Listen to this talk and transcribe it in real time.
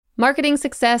Marketing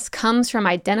success comes from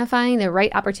identifying the right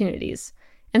opportunities.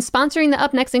 And sponsoring the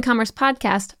Up Next in Commerce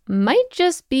podcast might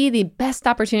just be the best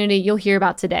opportunity you'll hear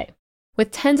about today.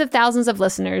 With tens of thousands of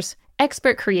listeners,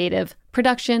 expert creative,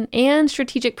 production, and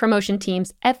strategic promotion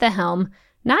teams at the helm,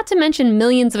 not to mention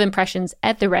millions of impressions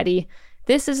at the ready,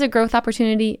 this is a growth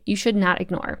opportunity you should not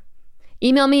ignore.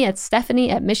 Email me at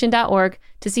stephanie@mission.org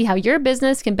to see how your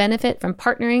business can benefit from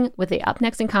partnering with the Up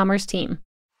Next in Commerce team.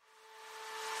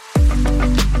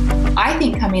 I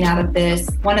think coming out of this,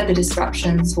 one of the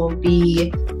disruptions will be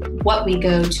what we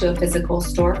go to a physical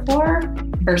store for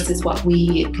versus what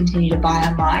we continue to buy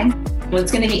online.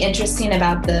 What's going to be interesting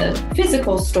about the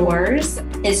physical stores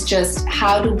is just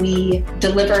how do we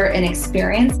deliver an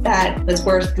experience that is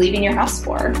worth leaving your house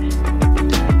for.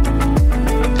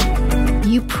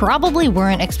 You probably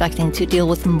weren't expecting to deal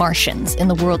with Martians in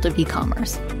the world of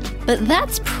e-commerce, but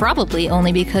that's probably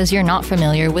only because you're not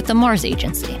familiar with the Mars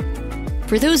Agency.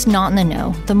 For those not in the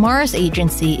know, the Mars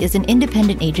Agency is an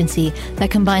independent agency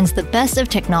that combines the best of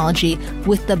technology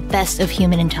with the best of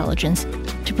human intelligence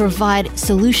to provide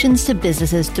solutions to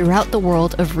businesses throughout the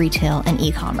world of retail and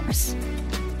e-commerce.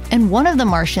 And one of the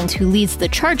Martians who leads the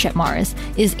charge at Mars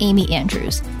is Amy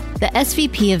Andrews, the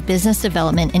SVP of Business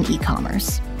Development and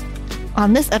E-commerce.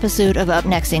 On this episode of Up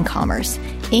Next in Commerce,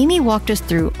 Amy walked us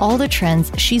through all the trends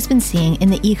she's been seeing in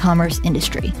the e-commerce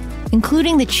industry,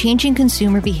 including the changing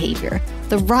consumer behavior,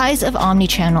 the rise of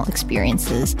omnichannel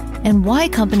experiences, and why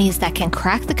companies that can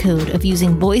crack the code of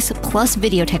using voice plus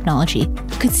video technology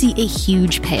could see a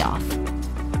huge payoff.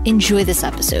 Enjoy this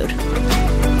episode.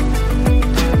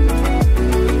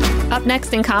 Up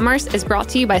Next in Commerce is brought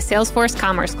to you by Salesforce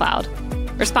Commerce Cloud.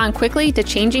 Respond quickly to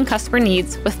changing customer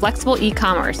needs with flexible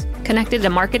e-commerce connected to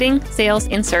marketing, sales,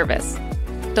 and service.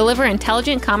 Deliver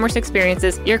intelligent commerce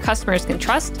experiences your customers can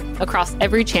trust across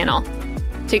every channel.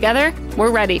 Together,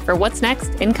 we're ready for what's next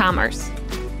in commerce.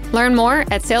 Learn more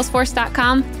at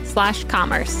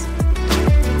salesforce.com/commerce.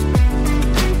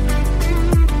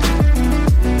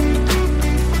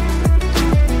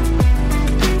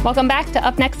 Welcome back to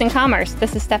Up Next in Commerce.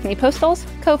 This is Stephanie Postles,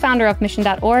 co-founder of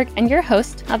Mission.org and your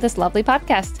host of this lovely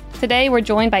podcast. Today, we're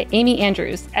joined by Amy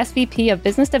Andrews, SVP of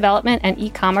Business Development and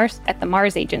E-commerce at the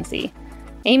Mars Agency.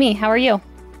 Amy, how are you?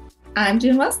 I'm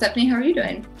doing well, Stephanie. How are you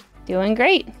doing? Doing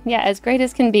great. Yeah, as great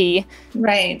as can be.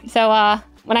 Right. So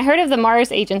when I heard of the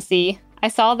Mars Agency, I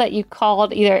saw that you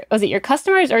called was it your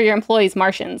customers or your employees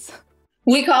Martians?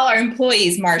 We call our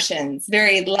employees Martians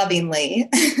very lovingly.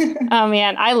 Oh,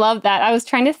 man, I love that. I was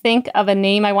trying to think of a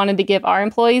name I wanted to give our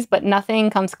employees, but nothing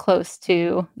comes close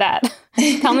to that.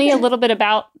 Tell me a little bit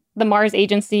about the Mars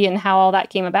Agency and how all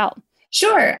that came about.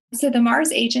 Sure. So the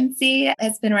Mars Agency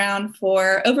has been around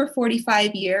for over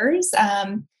 45 years,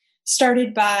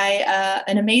 started by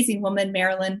an amazing woman,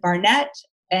 Marilyn Barnett.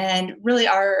 And really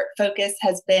our focus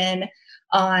has been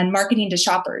on marketing to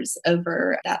shoppers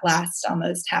over that last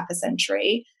almost half a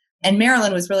century. And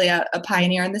Marilyn was really a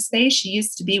pioneer in the space. She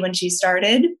used to be, when she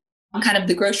started, kind of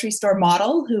the grocery store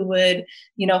model who would,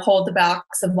 hold the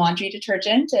box of laundry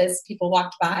detergent as people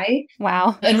walked by.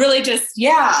 Wow. And really just,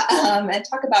 and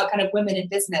talk about kind of women in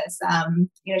business.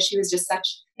 She was just such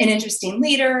an interesting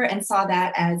leader and saw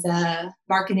that as a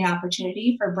marketing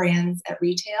opportunity for brands at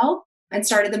retail and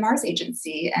started the Mars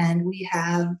Agency. And we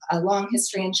have a long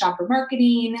history in shopper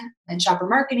marketing, and shopper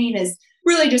marketing is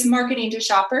really just marketing to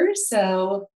shoppers.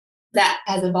 So that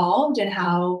has evolved, and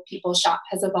how people shop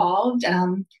has evolved.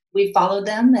 We followed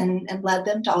them and led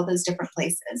them to all those different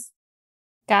places.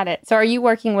 Got it. So are you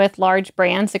working with large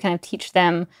brands to kind of teach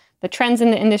them the trends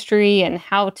in the industry and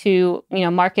how to,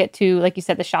 market to, like you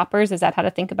said, the shoppers? Is that how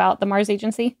to think about the Mars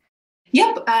Agency?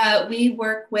 Yep. We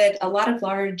work with a lot of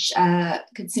large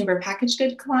consumer packaged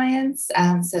good clients.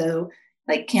 So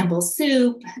like Campbell's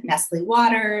Soup, Nestle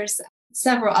Waters,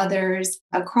 several others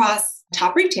across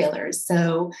top retailers.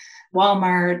 So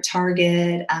Walmart,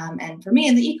 Target, and for me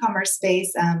in the e-commerce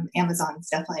space, Amazon is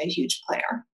definitely a huge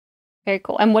player. Very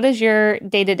cool. And what does your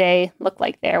day-to-day look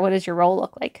like there? What does your role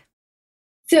look like?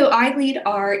 So I lead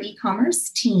our e-commerce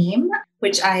team,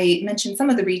 which I mentioned some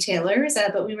of the retailers,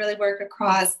 but we really work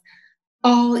across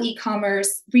all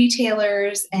e-commerce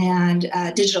retailers and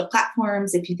digital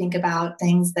platforms. If you think about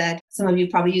things that some of you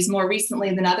probably use more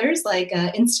recently than others, like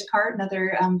Instacart and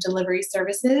other delivery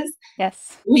services.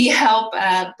 Yes. We help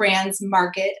brands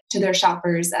market to their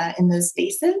shoppers in those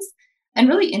spaces, and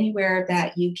really anywhere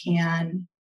that you can,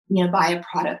 buy a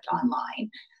product online,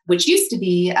 which used to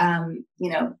be,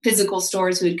 physical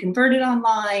stores who had converted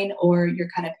online, or your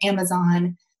kind of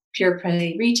Amazon pure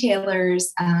play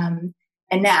retailers.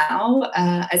 And now,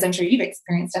 as I'm sure you've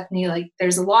experienced, Stephanie, like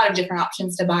there's a lot of different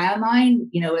options to buy online.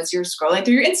 As you're scrolling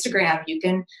through your Instagram, you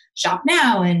can shop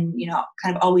now and,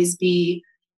 kind of always be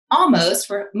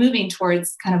we're moving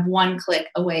towards kind of one click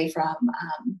away from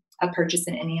a purchase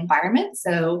in any environment.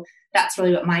 So that's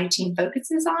really what my team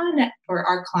focuses on for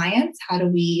our clients. How do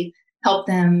we help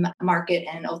them market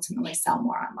and ultimately sell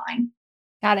more online?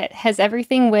 Got it. Has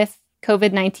everything with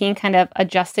COVID-19 kind of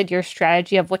adjusted your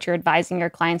strategy of what you're advising your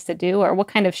clients to do, or what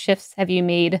kind of shifts have you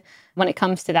made when it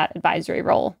comes to that advisory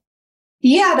role?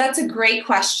 Yeah, that's a great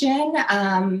question.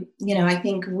 I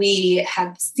think we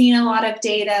have seen a lot of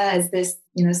data as this,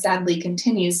 sadly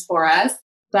continues for us,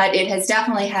 but it has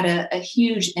definitely had a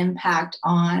huge impact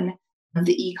on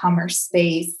the e-commerce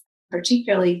space,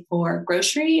 particularly for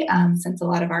grocery, since a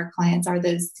lot of our clients are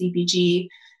those CPG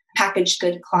packaged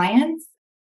good clients.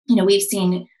 We've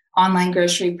seen online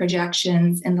grocery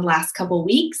projections in the last couple of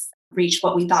weeks reach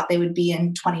what we thought they would be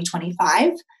in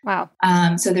 2025. Wow.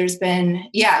 So there's been,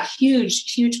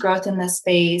 huge growth in this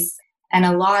space and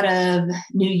a lot of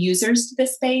new users to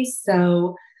this space.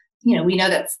 So, we know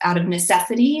that's out of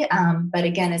necessity. But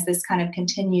again, as this kind of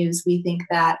continues, we think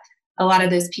that a lot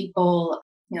of those people,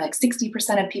 like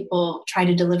 60% of people tried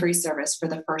a delivery service for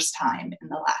the first time in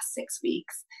the last 6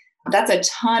 weeks. That's a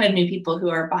ton of new people who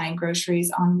are buying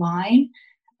groceries online.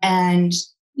 And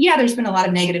there's been a lot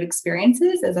of negative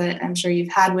experiences, as I'm sure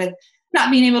you've had, with not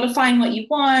being able to find what you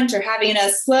want or having a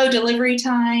slow delivery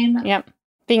time. Yep.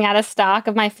 Being out of stock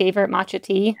of my favorite matcha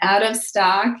tea. Out of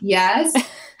stock, yes.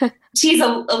 Tea's a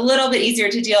little bit easier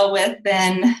to deal with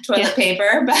than toilet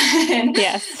paper, but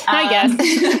yes, I guess.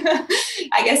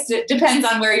 I guess it depends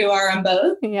on where you are on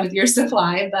both with your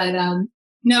supply. But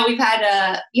no, we've had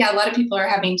a lot of people are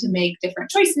having to make different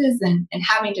choices and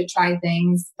having to try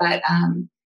things. But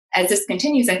as this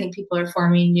continues, I think people are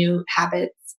forming new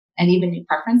habits and even new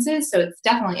preferences. So it's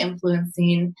definitely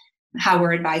influencing how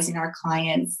we're advising our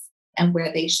clients and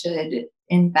where they should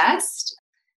invest.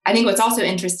 I think what's also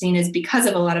interesting is because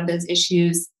of a lot of those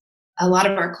issues, a lot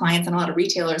of our clients and a lot of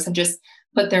retailers have just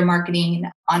put their marketing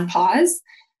on pause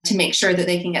to make sure that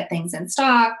they can get things in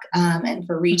stock, and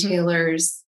for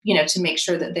retailers, to make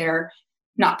sure that they're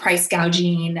not price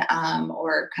gouging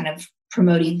or kind of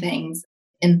promoting things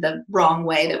in the wrong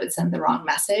way that would send the wrong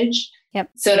message.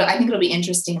 Yep. So I think it'll be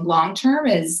interesting long term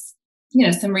as,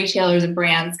 some retailers and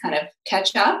brands kind of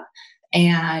catch up.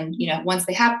 And, once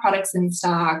they have products in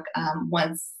stock,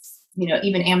 once,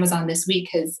 even Amazon this week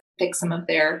has fixed some of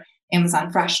their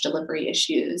Amazon Fresh delivery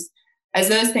issues. As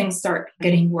those things start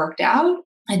getting worked out,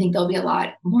 I think there'll be a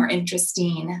lot more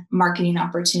interesting marketing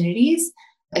opportunities,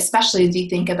 especially as you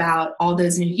think about all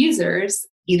those new users,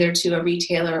 either to a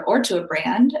retailer or to a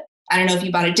brand. I don't know if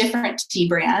you bought a different tea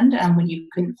brand when you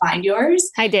couldn't find yours.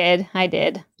 I did.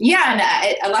 Yeah.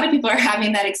 And a lot of people are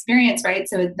having that experience, right?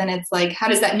 So then it's like, how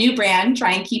does that new brand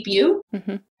try and keep you?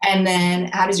 Mm-hmm. And then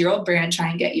how does your old brand try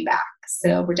and get you back?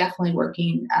 So we're definitely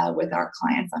working with our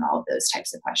clients on all of those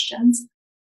types of questions.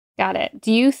 Got it.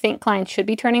 Do you think clients should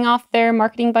be turning off their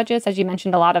marketing budgets? As you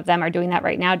mentioned, a lot of them are doing that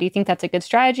right now. Do you think that's a good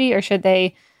strategy, or should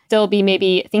they still be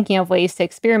maybe thinking of ways to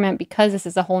experiment because this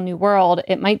is a whole new world?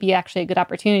 It might be actually a good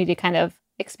opportunity to kind of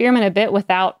experiment a bit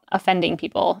without offending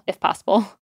people, if possible.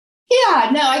 Yeah,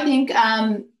 no, I think,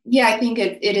 I think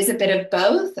it is a bit of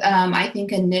both. I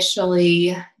think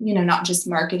initially, not just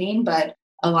marketing, but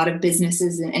a lot of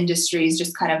businesses and industries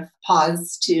just kind of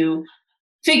paused to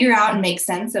figure out and make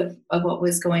sense of what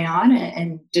was going on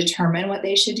and determine what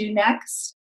they should do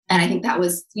next. And I think that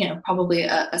was, probably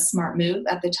a smart move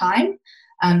at the time.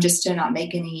 Just to not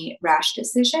make any rash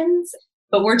decisions.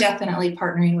 But we're definitely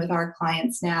partnering with our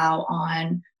clients now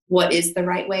on what is the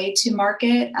right way to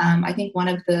market. I think one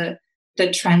of the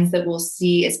trends that we'll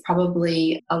see is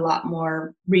probably a lot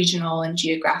more regional and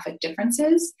geographic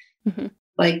differences. Mm-hmm.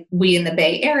 Like we in the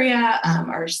Bay Area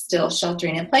are still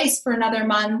sheltering in place for another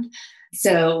month.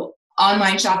 So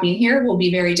online shopping here will be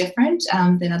very different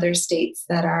than other states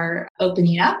that are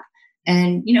opening up.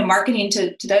 And, marketing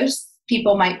to those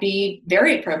people might be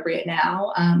very appropriate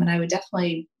now. And I would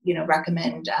definitely,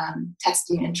 recommend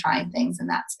testing and trying things in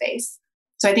that space.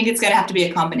 So I think it's going to have to be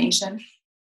a combination.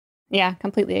 Yeah,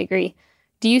 completely agree.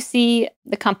 Do you see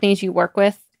the companies you work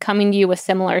with coming to you with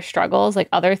similar struggles, like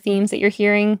other themes that you're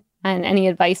hearing, and any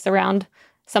advice around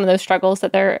some of those struggles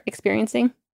that they're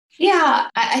experiencing? Yeah,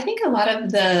 I think a lot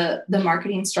of the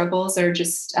marketing struggles are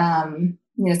just, some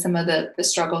of the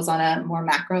struggles on a more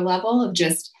macro level of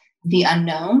just the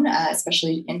unknown,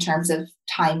 especially in terms of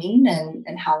timing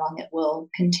and how long it will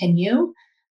continue.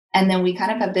 And then we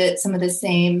kind of have some of the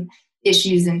same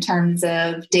issues in terms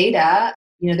of data.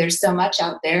 There's so much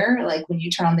out there. Like when you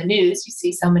turn on the news, you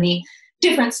see so many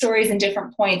different stories and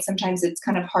different points, sometimes it's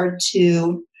kind of hard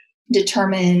to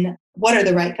determine what are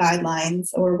the right guidelines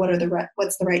or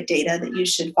what's the right data that you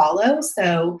should follow.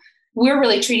 So we're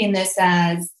really treating this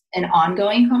as an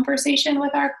ongoing conversation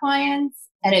with our clients.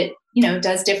 And it,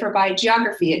 does differ by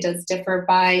geography. It does differ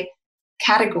by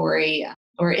category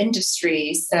or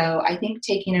industry. So I think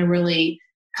taking a really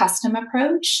custom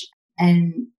approach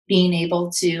and being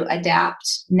able to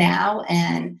adapt now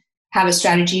and have a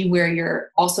strategy where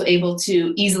you're also able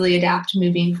to easily adapt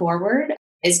moving forward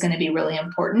is going to be really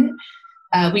important.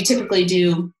 We typically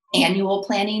do annual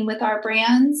planning with our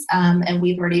brands, and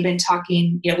we've already been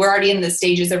talking, we're already in the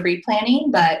stages of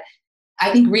replanning, but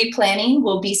I think replanning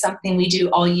will be something we do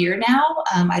all year now.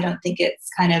 I don't think it's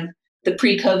kind of the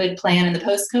pre-COVID plan and the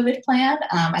post-COVID plan.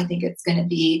 I think it's going to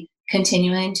be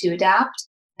continuing to adapt,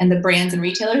 and the brands and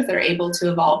retailers that are able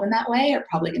to evolve in that way are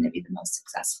probably going to be the most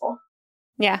successful.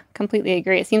 Yeah, completely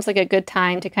agree. It seems like a good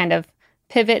time to kind of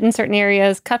pivot in certain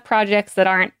areas, cut projects that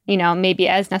aren't, maybe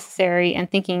as necessary, and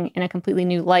thinking in a completely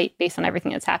new light based on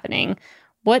everything that's happening.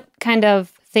 What kind of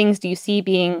things do you see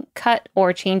being cut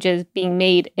or changes being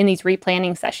made in these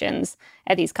replanning sessions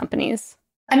at these companies?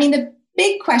 I mean, the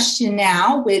big question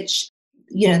now, which,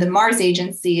 the Mars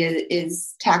agency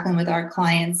is tackling with our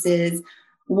clients, is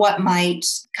what might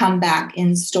come back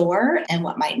in store and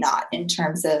what might not in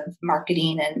terms of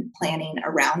marketing and planning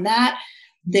around that.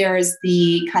 There's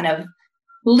the kind of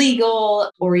legal,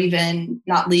 or even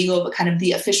not legal, but kind of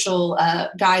the official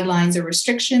guidelines or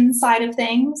restrictions side of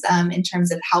things in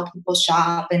terms of how people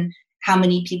shop and how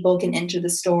many people can enter the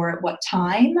store at what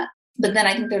time. But then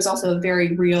I think there's also a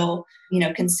very real,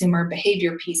 consumer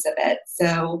behavior piece of it.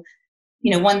 So,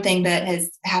 one thing that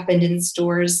has happened in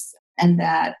stores, and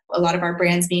that a lot of our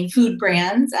brands being food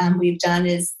brands, we've done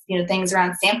is, things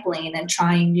around sampling and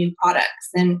trying new products.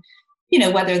 And,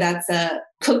 whether that's a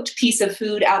cooked piece of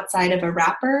food outside of a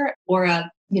wrapper or a,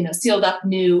 sealed up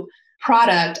new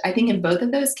product, I think in both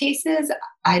of those cases,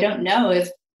 I don't know if,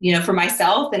 for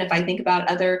myself, and if I think about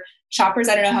other shoppers,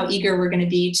 I don't know how eager we're going to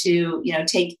be to,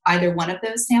 take either one of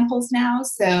those samples now.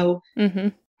 So,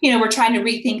 we're trying to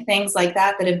rethink things like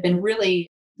that have been really,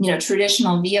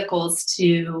 traditional vehicles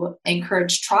to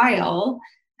encourage trial.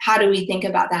 How do we think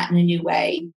about that in a new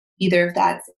way? Either if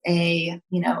that's a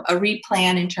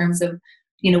replan in terms of,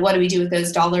 what do we do with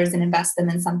those dollars and invest them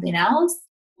in something else?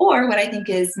 Or what I think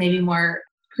is maybe more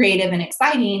creative and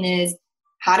exciting is,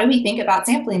 how do we think about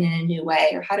sampling in a new way?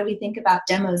 Or how do we think about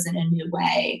demos in a new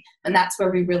way? And that's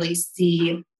where we really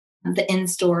see the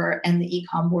in-store and the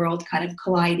e-com world kind of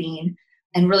colliding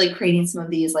and really creating some of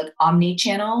these, like,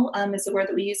 omni-channel is the word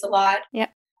that we use a lot. Yeah.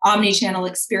 Omni-channel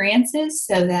experiences,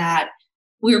 so that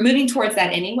we were moving towards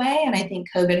that anyway. And I think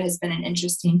COVID has been an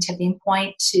interesting tipping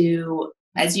point to,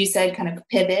 as you said, kind of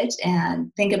pivot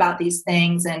and think about these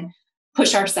things and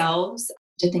push ourselves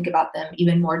to think about them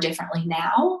even more differently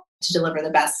now to deliver the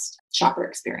best shopper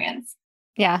experience.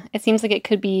 Yeah, it seems like it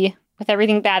could be, with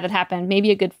everything bad that happened,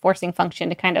 maybe a good forcing function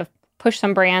to kind of push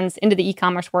some brands into the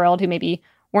e-commerce world who maybe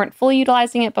weren't fully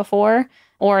utilizing it before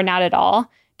or not at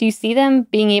all. Do you see them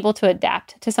being able to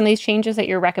adapt to some of these changes that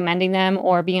you're recommending them,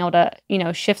 or being able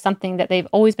to, shift something that they've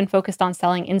always been focused on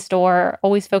selling in store,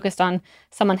 always focused on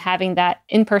someone having that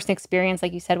in-person experience,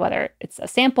 like you said, whether it's a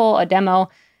sample, a demo?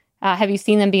 Have you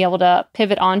seen them be able to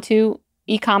pivot onto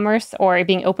e-commerce, or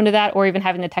being open to that, or even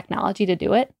having the technology to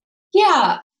do it?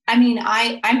 Yeah. I mean,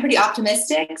 I'm pretty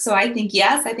optimistic. So I think,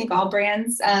 yes, I think all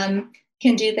brands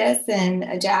can do this and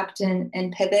adapt and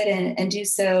pivot and do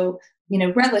so,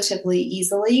 relatively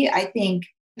easily. I think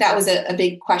that was a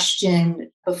big question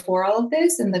before all of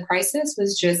this, and the crisis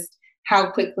was just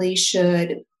how quickly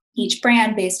should each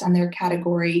brand, based on their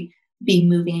category, be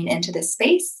moving into this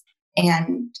space.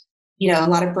 And, a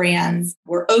lot of brands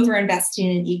were over-investing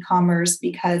in e-commerce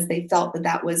because they felt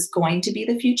that was going to be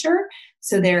the future.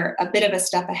 So they're a bit of a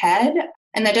step ahead.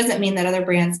 And that doesn't mean that other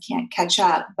brands can't catch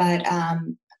up. But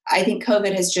I think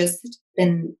COVID has just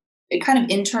been a kind of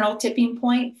internal tipping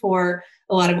point for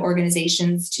a lot of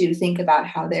organizations to think about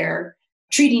how they're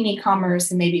treating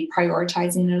e-commerce and maybe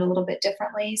prioritizing it a little bit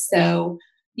differently. So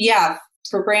yeah,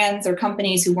 for brands or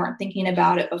companies who weren't thinking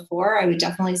about it before, I would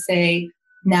definitely say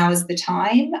now is the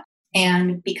time.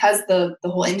 And because the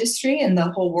whole industry and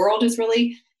the whole world is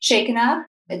really shaken up,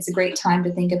 it's a great time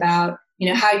to think about,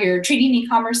 how you're treating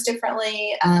e-commerce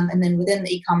differently. And then within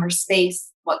the e-commerce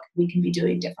space, what we can be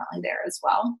doing differently there as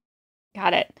well.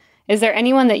 Got it. Is there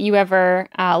anyone that you ever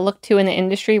look to in the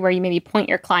industry where you maybe point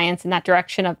your clients in that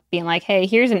direction of being like, hey,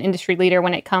 here's an industry leader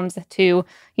when it comes to,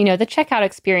 the checkout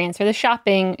experience or the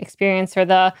shopping experience or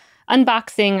the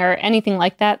unboxing or anything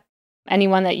like that?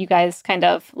 Anyone that you guys kind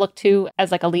of look to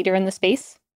as like a leader in the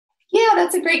space? Yeah,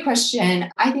 that's a great question.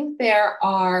 I think there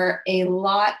are a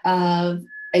lot of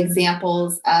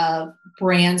examples of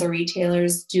brands or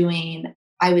retailers doing,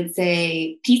 I would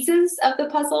say, pieces of the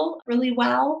puzzle really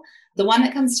well. The one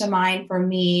that comes to mind for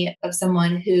me of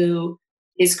someone who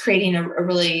is creating a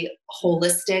really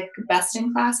holistic, best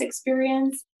in class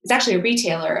experience is actually a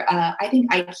retailer. I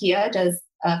think IKEA does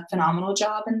a phenomenal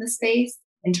job in the space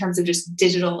in terms of just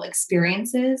digital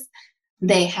experiences.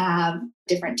 They have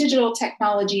different digital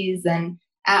technologies and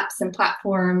apps and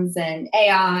platforms and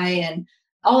AI and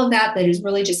all of that is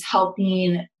really just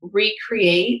helping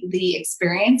recreate the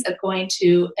experience of going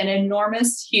to an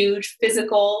enormous, huge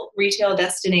physical retail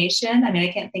destination. I mean,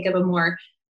 I can't think of a more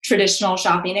traditional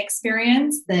shopping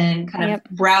experience than kind of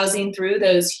browsing through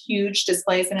those huge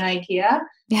displays in IKEA.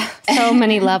 Yeah, so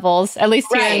many levels, at least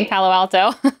here in Palo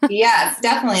Alto. Yes,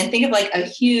 definitely. And think of like a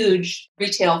huge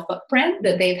retail footprint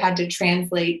that they've had to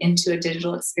translate into a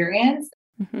digital experience.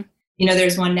 Mm-hmm.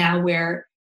 There's one now where,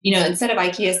 instead of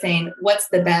IKEA saying, what's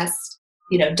the best,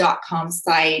 .com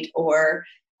site or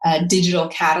digital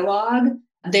catalog,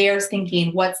 they are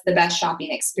thinking, what's the best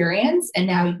shopping experience? And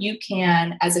now you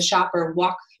can, as a shopper,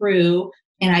 walk through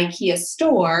an IKEA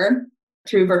store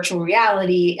through virtual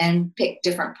reality and pick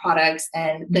different products,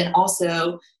 and then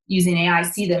also using AI,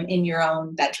 see them in your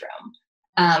own bedroom.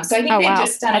 So I think they've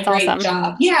just done a great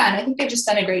job. Yeah. And I think they've just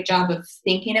done a great job of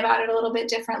thinking about it a little bit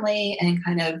differently and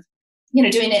kind of,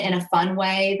 doing it in a fun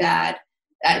way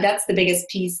that's the biggest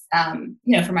piece,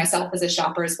 for myself as a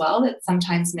shopper as well, that's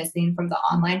sometimes missing from the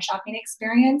online shopping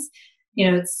experience.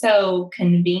 It's so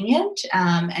convenient,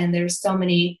 and there's so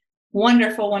many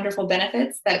wonderful, wonderful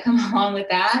benefits that come along with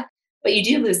that. But you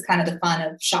do lose kind of the fun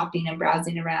of shopping and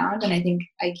browsing around. And I think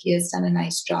IKEA has done a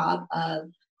nice job of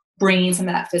bringing some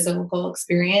of that physical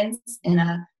experience in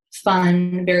a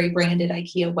fun, very branded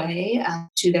IKEA way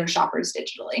to their shoppers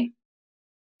digitally.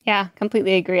 Yeah,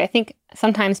 completely agree. I think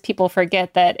sometimes people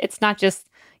forget that it's not just,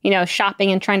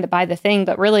 shopping and trying to buy the thing,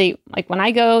 but really, like when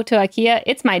I go to IKEA,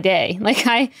 it's my day.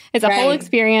 It's a whole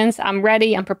experience. I'm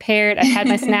ready. I'm prepared. I've had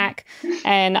my snack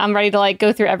and I'm ready to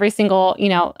go through every single,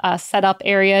 setup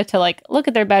area to look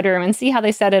at their bedroom and see how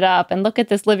they set it up and look at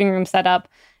this living room setup.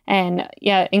 And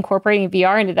incorporating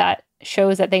VR into that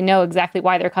shows that they know exactly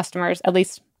why their customers, at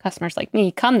least customers like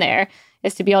me, come there,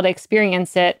 is to be able to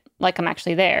experience it like I'm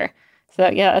actually there. So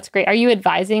yeah, that's great. Are you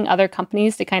advising other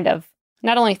companies to kind of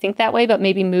not only think that way, but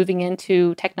maybe moving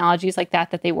into technologies like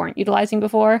that they weren't utilizing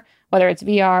before, whether it's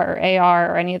VR or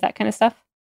AR or any of that kind of stuff?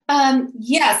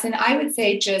 Yes. And I would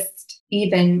say just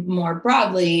even more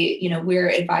broadly, we're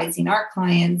advising our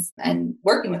clients and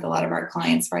working with a lot of our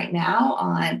clients right now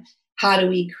on how do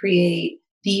we create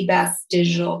the best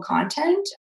digital content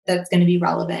that's going to be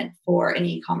relevant for an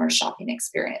e-commerce shopping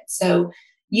experience. So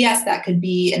yes, that could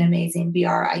be an amazing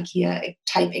VR IKEA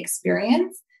type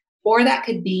experience, or that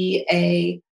could be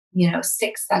a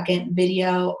 6-second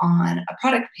video on a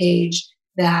product page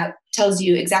that tells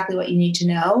you exactly what you need to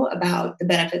know about the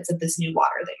benefits of this new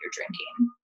water that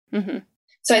you're drinking. Mm-hmm.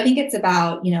 So I think it's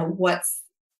about, what's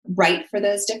right for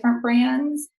those different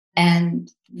brands, and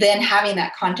then having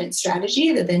that content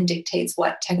strategy that then dictates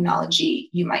what technology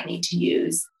you might need to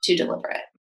use to deliver it.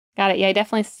 Got it. Yeah, I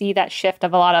definitely see that shift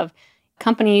of a lot of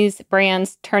companies,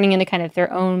 brands turning into kind of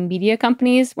their own media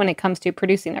companies when it comes to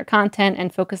producing their content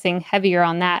and focusing heavier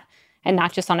on that and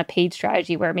not just on a paid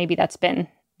strategy where maybe that's been,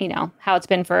 how it's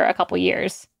been for a couple of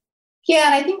years. Yeah.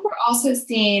 And I think we're also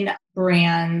seeing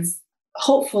brands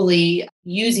hopefully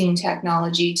using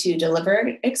technology to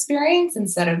deliver experience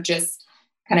instead of just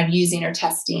kind of using or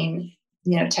testing,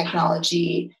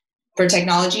 technology for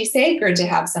technology's sake or to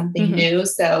have something new.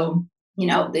 So,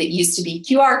 it used to be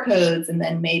QR codes and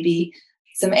then maybe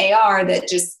some AR that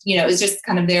just, is just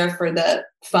kind of there for the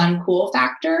fun, cool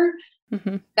factor.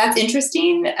 Mm-hmm. That's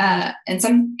interesting. In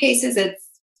some cases, it's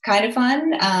kind of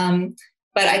fun.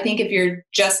 But I think if you're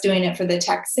just doing it for the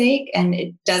tech's sake and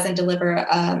it doesn't deliver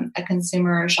a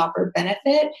consumer or shopper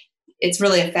benefit, it's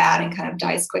really a fad and kind of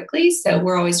dies quickly. So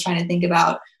we're always trying to think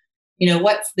about,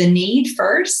 what's the need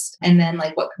first, and then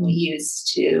what can we use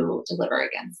to deliver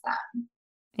against that?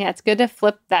 Yeah, it's good to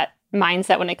flip that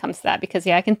mindset when it comes to that because,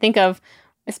 I can think of,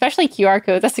 especially QR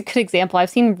codes. That's a good example. I've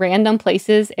seen random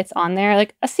places it's on there,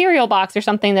 like a cereal box or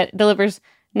something that delivers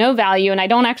no value. And I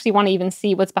don't actually want to even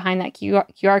see what's behind that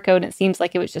QR code. And it seems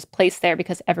like it was just placed there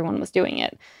because everyone was doing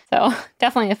it. So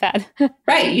definitely a fad.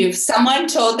 Right. Someone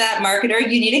told that marketer,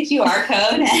 you need a QR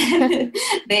code and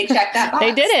they checked that box.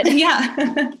 They did it.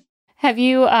 Yeah. Have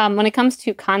you, when it comes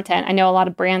to content, I know a lot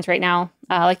of brands right now,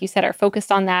 like you said, are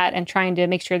focused on that and trying to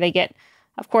make sure they get,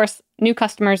 of course, new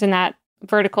customers in that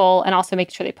vertical and also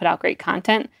making sure they put out great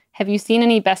content. Have you seen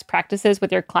any best practices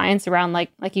with your clients around,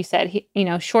 like you said,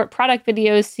 short product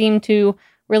videos seem to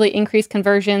really increase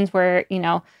conversions where,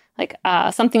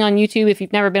 something on YouTube, if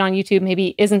you've never been on YouTube,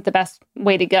 maybe isn't the best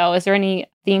way to go. Is there any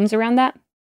themes around that?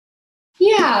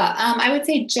 Yeah, I would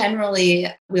say generally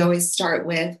we always start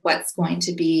with what's going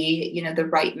to be, the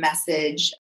right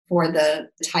message for the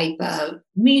type of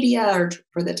media or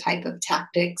for the type of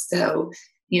tactics. So,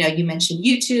 you mentioned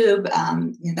YouTube.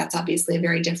 That's obviously a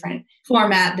very different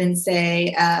format than,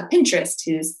 say, Pinterest,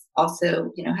 who's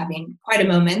also, having quite a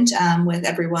moment with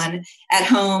everyone at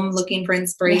home looking for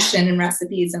inspiration and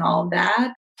recipes and all of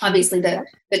that. Obviously, the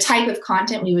type of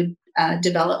content we would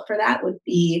develop for that would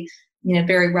be,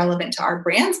 very relevant to our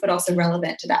brands, but also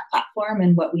relevant to that platform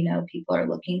and what we know people are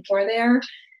looking for there.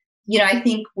 I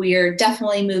think we're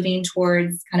definitely moving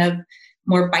towards kind of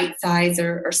more bite-size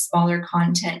or smaller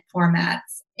content formats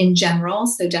in general.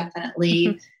 So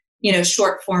definitely,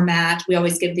 short format. We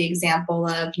always give the example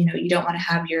of, you don't want to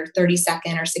have your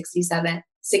 30-second or 60-second,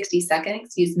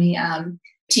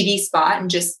 TV spot and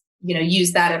just,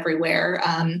 use that everywhere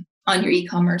on your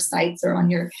e-commerce sites or on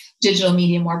your digital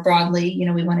media more broadly.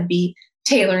 We want to be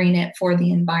tailoring it for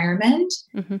the environment.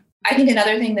 Mm-hmm. I think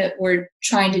another thing that we're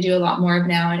trying to do a lot more of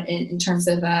now in terms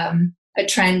of a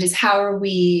trend is how are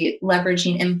we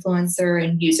leveraging influencer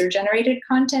and user-generated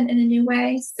content in a new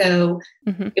way? So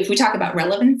if we talk about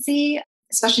relevancy,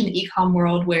 especially in the e-com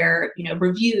world where,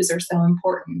 reviews are so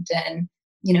important and,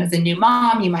 as a new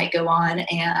mom, you might go on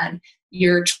and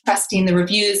you're trusting the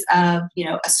reviews of,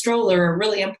 a stroller, a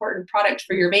really important product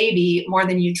for your baby more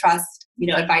than you trust,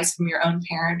 advice from your own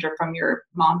parent or from your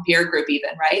mom peer group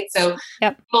even, right? So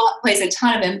People plays a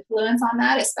ton of influence on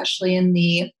that, especially in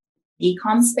the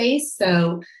e-com space.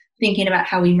 So thinking about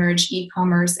how we merge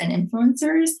e-commerce and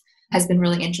influencers has been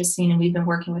really interesting. And we've been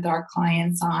working with our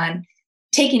clients on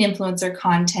taking influencer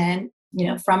content,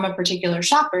 from a particular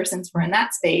shopper since we're in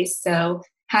that space. So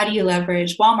how do you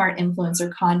leverage Walmart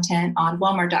influencer content on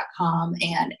Walmart.com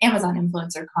and Amazon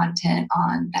influencer content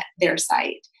on their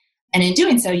site? And in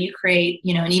doing so, you create,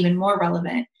 an even more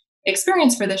relevant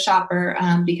experience for the shopper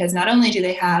because not only do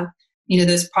they have,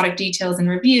 those product details and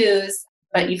reviews,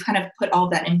 but you've kind of put all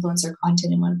that influencer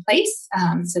content in one place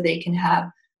so they can have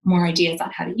more ideas on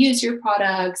how to use your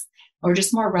products or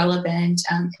just more relevant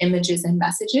images and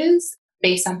messages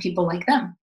based on people like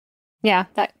them. Yeah,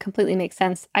 that completely makes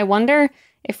sense. I wonder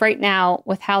if right now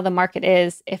with how the market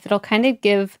is, if it'll kind of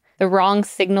give the wrong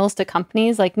signals to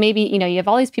companies. Like maybe, you have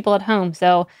all these people at home.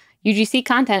 So UGC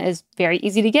content is very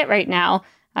easy to get right now.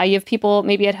 You have people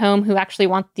maybe at home who actually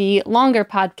want the longer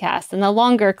podcasts and the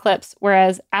longer clips.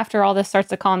 Whereas after all this starts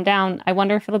to calm down, I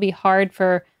wonder if it'll be hard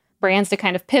for brands to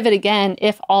kind of pivot again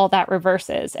if all that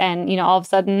reverses. And, all of a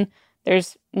sudden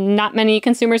there's not many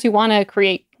consumers who want to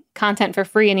create content for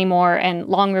free anymore and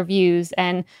long reviews,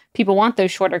 and people want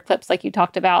those shorter clips like you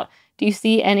talked about. Do you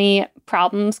see any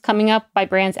problems coming up by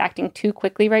brands acting too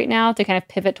quickly right now to kind of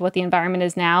pivot to what the environment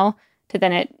is now to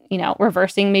then it,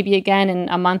 reversing maybe again in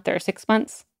a month or 6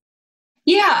 months?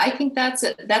 Yeah, I think that's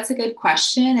a good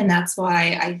question. And that's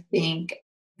why I think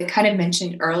I kind of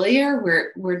mentioned earlier,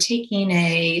 we're taking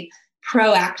a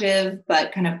proactive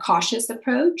but kind of cautious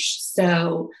approach.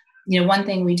 So, one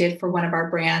thing we did for one of our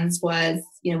brands was,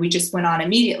 we just went on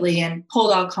immediately and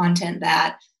pulled all content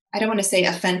that, I don't want to say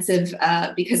offensive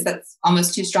because that's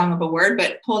almost too strong of a word,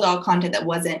 but pulled all content that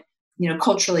wasn't,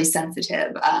 culturally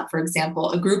sensitive. For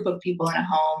example, a group of people in a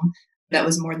home that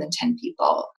was more than 10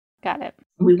 people. Got it.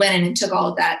 We went in and took all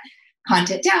of that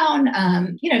content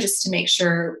down, just to make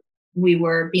sure we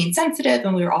were being sensitive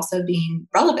and we were also being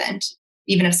relevant,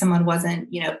 even if someone wasn't,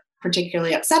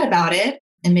 particularly upset about it.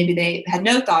 And maybe they had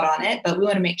no thought on it, but we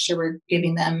want to make sure we're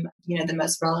giving them, the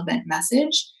most relevant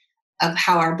message of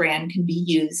how our brand can be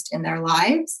used in their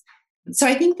lives. So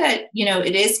I think that,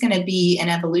 it is going to be an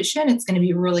evolution. It's going to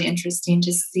be really interesting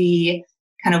to see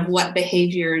kind of what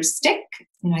behaviors stick.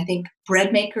 I think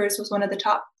bread makers was one of the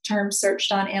top terms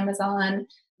searched on Amazon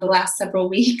the last several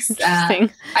weeks. I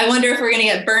wonder if we're going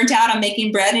to get burnt out on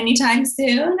making bread anytime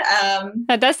soon.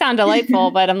 That does sound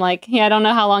delightful, but I'm like, I don't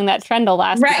know how long that trend will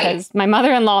last because my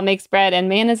mother-in-law makes bread and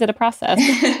man, is it a process.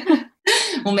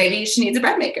 Well, maybe she needs a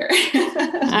bread maker.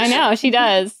 I know, she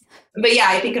does. But yeah,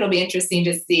 I think it'll be interesting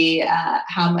to see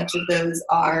how much of those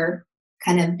are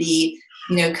kind of the,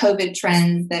 COVID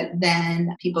trends that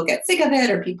then people get sick of it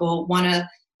or people want to,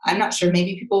 I'm not sure,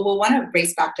 maybe people will want to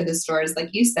race back to the stores. Like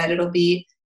you said, it'll be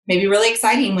maybe really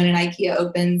exciting when an IKEA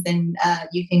opens and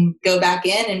you can go back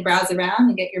in and browse around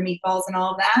and get your meatballs and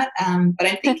all of that. But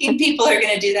I'm thinking people are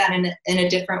going to do that in a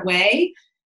different way.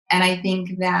 And I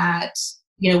think that,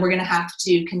 we're going to have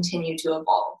to continue to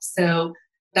evolve. So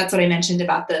that's what I mentioned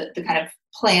about the kind of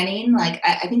planning. Like,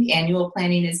 I think annual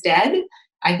planning is dead.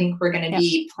 I think we're going to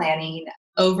be planning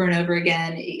over and over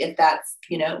again. If that's,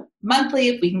 monthly,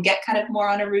 if we can get kind of more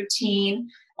on a routine,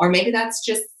 or maybe that's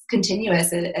just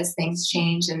continuous as things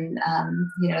change and,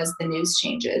 as the news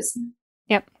changes.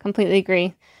 Yep, completely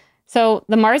agree. So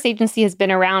the Mars Agency has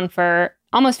been around for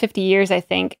almost 50 years, I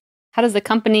think. How does the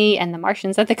company and the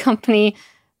Martians at the company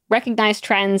recognize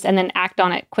trends and then act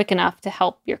on it quick enough to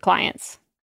help your clients?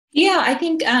 Yeah, I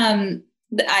think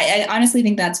I honestly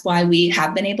think that's why we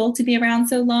have been able to be around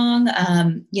so long.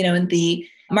 In the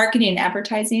marketing and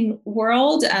advertising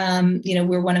world,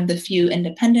 we're one of the few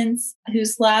independents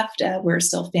who's left. We're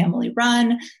still family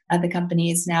run. The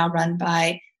company is now run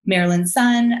by Marilyn's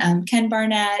son, Ken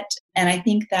Barnett. And I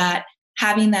think that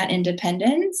having that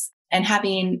independence and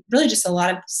having really just a lot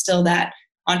of still that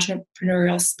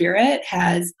entrepreneurial spirit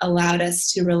has allowed us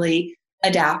to really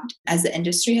adapt as the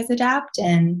industry has adapted,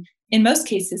 and in most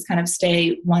cases kind of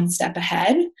stay one step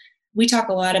ahead. We talk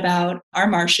a lot about our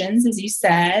Martians, as you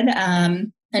said,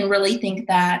 and really think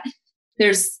that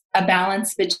there's a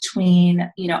balance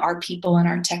between, our people and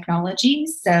our technology.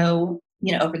 So,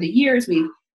 over the years, we've,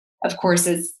 of course,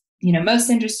 as, most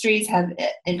industries have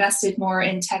invested more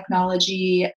in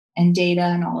technology and data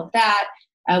and all of that.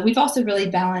 We've also really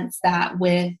balanced that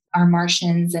with our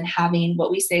Martians and having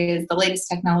what we say is the latest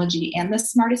technology and the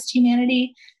smartest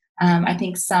humanity. I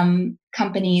think some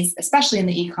companies, especially in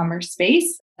the e-commerce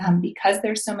space, because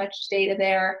there's so much data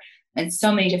there and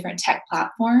so many different tech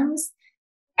platforms,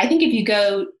 I think if you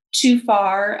go too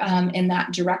far in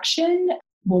that direction,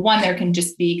 well, one, there can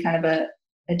just be kind of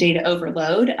a data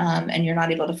overload and you're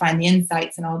not able to find the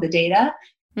insights and all the data.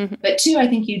 Mm-hmm. But two, I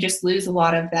think you just lose a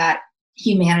lot of that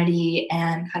humanity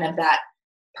and kind of that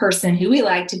person who we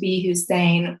like to be, who's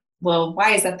saying, well,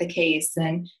 why is that the case?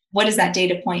 And what does that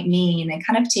data point mean? And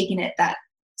kind of taking it that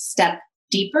step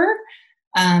deeper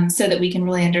so that we can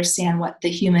really understand what the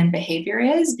human behavior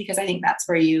is, because I think that's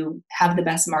where you have the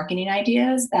best marketing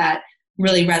ideas that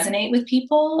really resonate with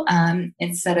people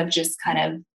instead of just kind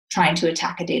of trying to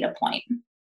attack a data point.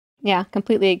 Yeah,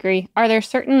 completely agree. Are there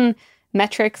certain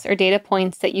metrics or data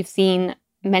points that you've seen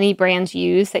many brands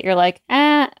use that you're like,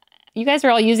 you guys are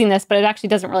all using this, but it actually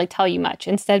doesn't really tell you much.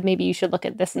 Instead, maybe you should look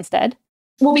at this instead?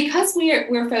 Well, because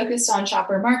we're focused on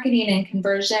shopper marketing and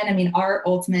conversion, I mean, our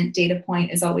ultimate data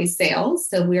point is always sales.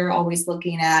 So we're always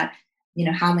looking at,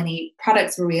 how many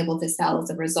products were we able to sell as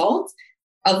a result.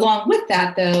 Along with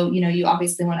that, though, you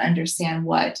obviously want to understand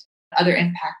what other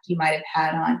impact you might have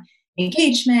had on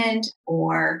engagement,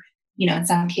 or, in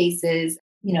some cases,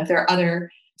 if there are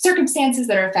other circumstances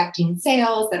that are affecting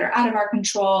sales that are out of our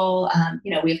control.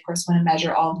 We of course want to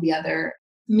measure all of the other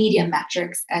media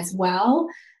metrics as well.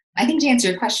 I think to answer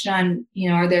your question on,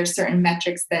 are there certain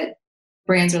metrics that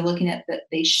brands are looking at that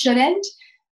they shouldn't?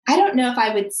 I don't know if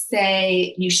I would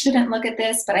say you shouldn't look at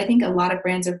this, but I think a lot of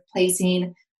brands are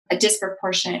placing a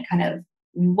disproportionate kind of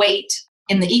weight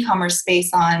in the e-commerce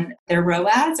space on their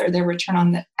ROAS, or their return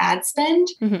on the ad spend.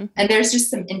 Mm-hmm. And there's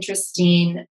just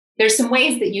there's some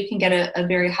ways that you can get a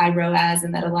very high ROAS,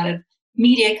 and that a lot of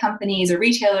media companies or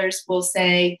retailers will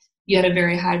say you had a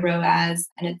very high ROAS,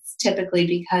 and it's typically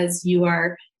because you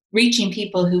are reaching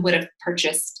people who would have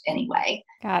purchased anyway.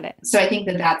 Got it. So I think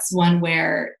that that's one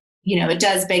where, it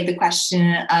does beg the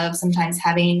question of sometimes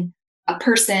having a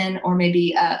person or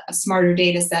maybe a smarter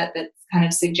data set that's kind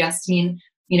of suggesting,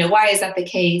 why is that the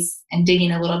case, and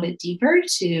digging a little bit deeper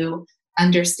to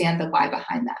understand the why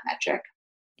behind that metric.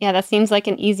 Yeah, that seems like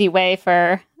an easy way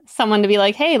for someone to be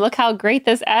like, hey, look how great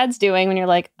this ad's doing, when you're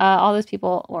like, all those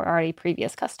people were already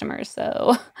previous customers.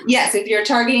 So yes, if you're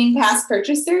targeting past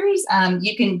purchasers,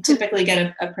 you can typically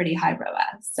get a pretty high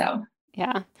ROAS. So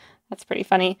yeah, that's pretty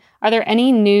funny. Are there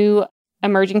any new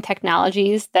emerging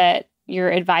technologies that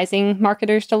you're advising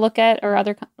marketers to look at, or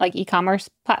other like e-commerce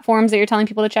platforms that you're telling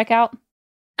people to check out?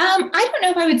 I don't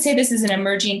know if I would say this is an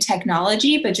emerging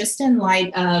technology, but just in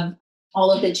light of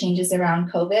all of the changes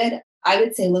around COVID, I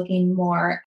would say looking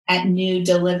more at new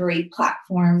delivery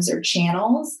platforms or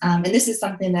channels. And this is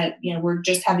something that, we're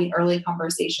just having early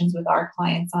conversations with our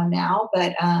clients on now,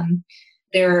 but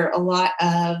there are a lot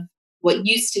of what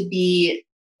used to be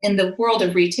in the world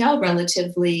of retail,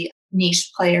 relatively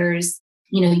niche players.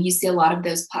 You see a lot of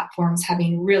those platforms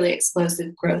having really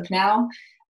explosive growth now,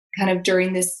 kind of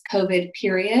during this COVID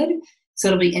period. So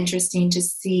it'll be interesting to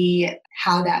see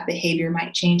how that behavior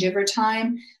might change over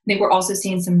time. I think we're also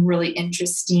seeing some really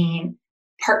interesting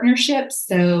partnerships.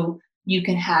 So you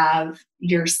can have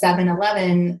your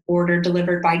 7-Eleven order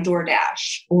delivered by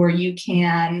DoorDash, or you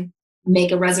can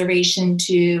make a reservation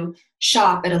to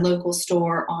shop at a local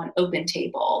store on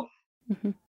OpenTable.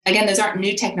 Mm-hmm. Again, those aren't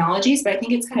new technologies, but I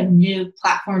think it's kind of new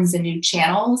platforms and new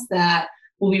channels that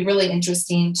will be really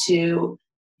interesting to,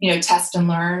 test and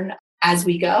learn as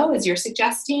we go, as you're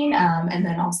suggesting, and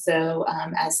then also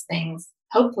as things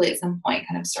hopefully at some point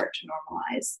kind of start to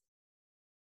normalize.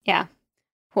 Yeah.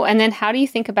 Cool. And then how do you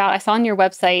think about, I saw on your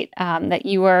website that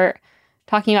you were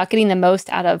talking about getting the most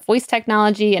out of voice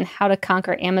technology and how to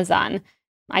conquer Amazon.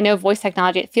 I know voice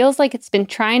technology, it feels like it's been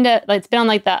it's been on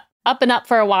like the up and up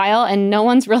for a while and no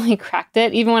one's really cracked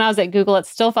it. Even when I was at Google, it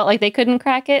still felt like they couldn't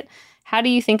crack it. How do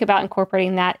you think about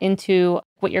incorporating that into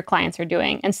what your clients are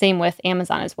doing? And same with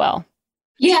Amazon as well.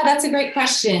 Yeah, that's a great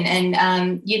question.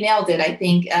 And you nailed it. I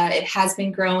think it has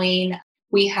been growing.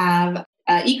 We have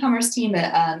an e-commerce team,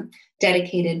 a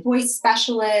dedicated voice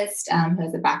specialist who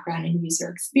has a background in user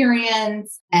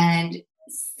experience. And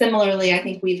similarly, I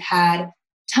think we've had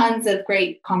tons of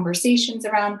great conversations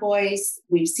around voice.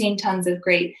 We've seen tons of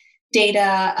great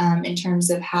data in terms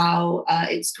of how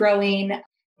it's growing.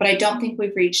 But I don't think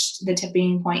we've reached the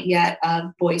tipping point yet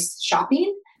of voice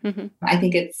shopping. Mm-hmm. I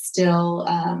think it's still,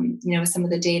 with some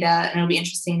of the data, and it'll be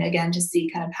interesting again to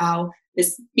see kind of how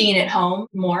this being at home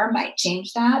more might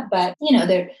change that. But,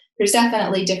 there's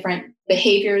definitely different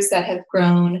behaviors that have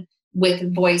grown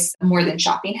with voice more than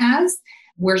shopping has.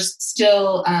 We're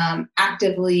still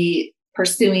actively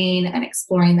pursuing and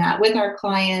exploring that with our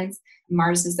clients.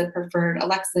 Mars is the preferred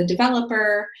Alexa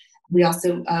developer. We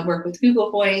also work with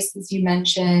Google Voice, as you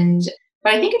mentioned.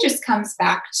 But I think it just comes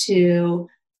back to,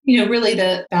 really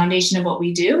the foundation of what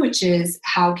we do, which is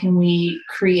how can we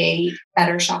create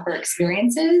better shopper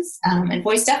experiences? And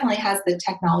voice definitely has the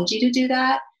technology to do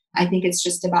that. I think it's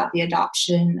just about the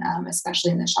adoption,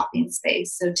 especially in the shopping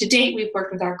space. So to date, we've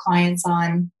worked with our clients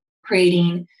on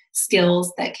creating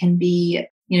skills that can be,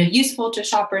 useful to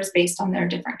shoppers based on their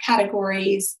different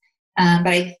categories. But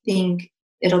I think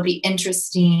it'll be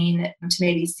interesting to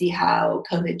maybe see how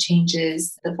COVID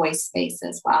changes the voice space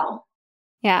as well.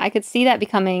 Yeah, I could see that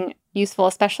becoming useful,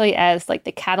 especially as like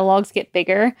the catalogs get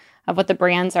bigger of what the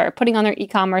brands are putting on their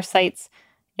e-commerce sites.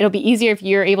 It'll be easier if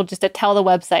you're able just to tell the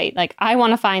website, like, I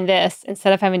want to find this,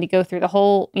 instead of having to go through the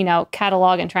whole,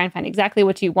 catalog and try and find exactly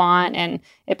what you want. And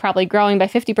it probably growing by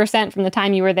 50% from the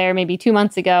time you were there maybe 2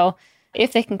 months ago.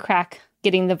 If they can crack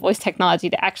getting the voice technology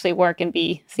to actually work and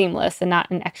be seamless and not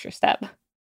an extra step.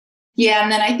 Yeah.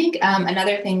 And then I think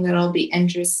another thing that'll be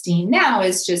interesting now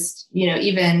is just,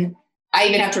 I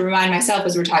even have to remind myself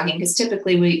as we're talking, because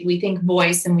typically we think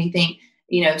voice and we think,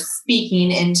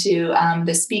 speaking into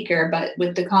the speaker, but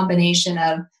with the combination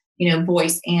of,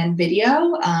 voice and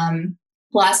video,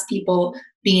 plus people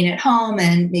being at home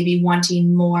and maybe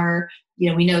wanting more,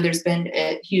 we know there's been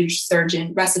a huge surge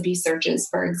in recipe searches,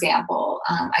 for example.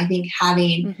 I think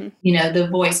having, the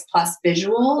voice plus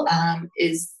visual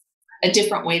is a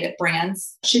different way that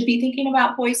brands should be thinking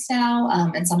about voice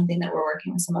now, and something that we're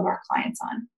working with some of our clients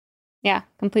on. Yeah,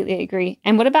 completely agree.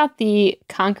 And what about the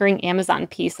conquering Amazon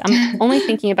piece? I'm only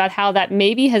thinking about how that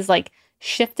maybe has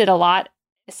shifted a lot,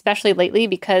 especially lately,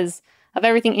 because of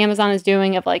everything Amazon is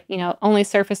doing of only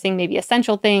surfacing maybe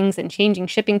essential things and changing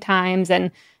shipping times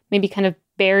and maybe kind of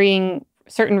burying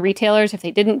certain retailers if they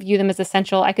didn't view them as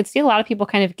essential. I could see a lot of people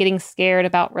kind of getting scared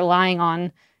about relying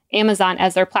on Amazon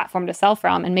as their platform to sell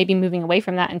from and maybe moving away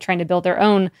from that and trying to build their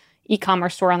own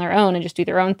e-commerce store on their own and just do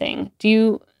their own thing. Do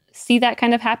you see that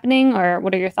kind of happening, or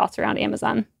what are your thoughts around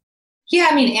Amazon? Yeah,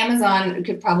 I mean, Amazon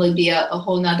could probably be a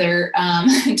whole nother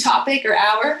topic or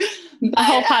hour. But, a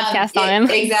whole podcast on him.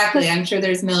 Exactly. I'm sure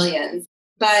there's millions.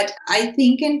 But I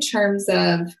think in terms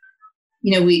of,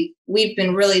 we've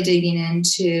been really digging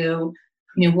into,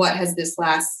 what has this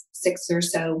last 6 or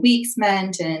so weeks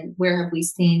meant and where have we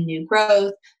seen new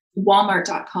growth.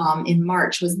 Walmart.com in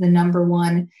March was the number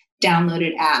one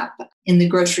downloaded app in the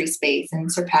grocery space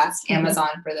and surpassed Amazon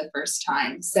for the first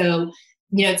time. So,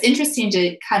 it's interesting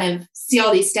to kind of see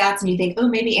all these stats and you think, oh,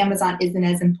 maybe Amazon isn't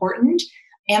as important.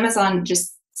 Amazon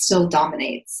just still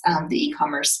dominates the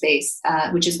e-commerce space,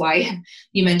 which is why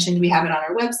you mentioned we have it on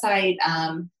our website.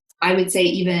 I would say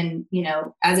even,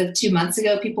 as of 2 months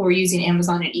ago, people were using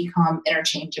Amazon and e-com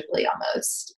interchangeably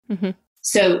almost. Mm-hmm.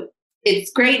 So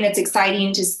it's great and it's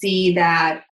exciting to see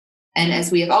that. And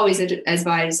as we have always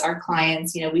advised our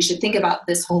clients, we should think about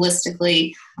this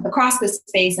holistically across the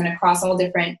space and across all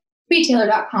different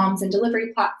retailer.coms and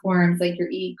delivery platforms. Like your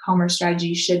e-commerce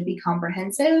strategy should be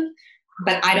comprehensive,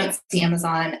 but I don't see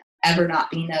Amazon ever not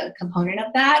being a component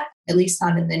of that, at least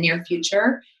not in the near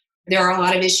future. There are a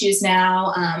lot of issues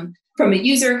now. from a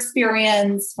user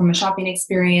experience, from a shopping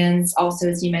experience, also,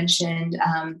 as you mentioned,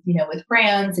 with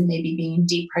brands and maybe being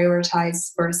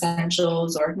deprioritized for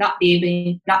essentials or not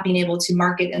being able to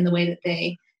market in the way that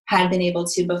they had been able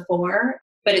to before.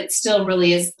 But it still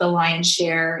really is the lion's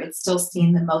share. It's still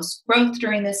seen the most growth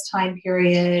during this time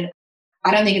period. I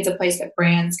don't think it's a place that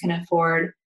brands can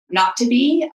afford not to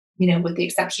be, with the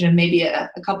exception of maybe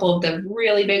a couple of the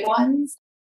really big ones.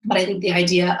 But I think the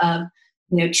idea of,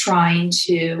 trying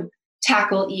to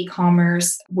tackle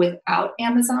e-commerce without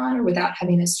Amazon or without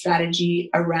having a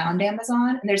strategy around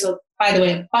Amazon. And there's, by the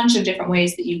way, a bunch of different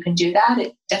ways that you can do that.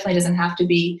 It definitely doesn't have to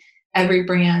be every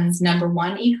brand's number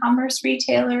one e-commerce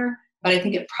retailer, but I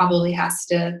think it probably has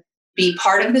to be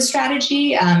part of the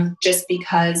strategy just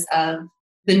because of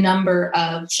the number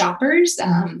of shoppers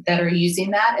that are using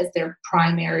that as their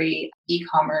primary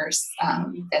e-commerce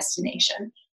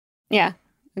destination. Yeah,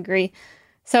 agree.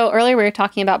 So earlier we were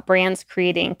talking about brands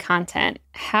creating content.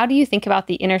 How do you think about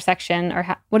the intersection,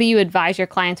 or what do you advise your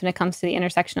clients when it comes to the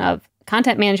intersection of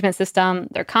content management system,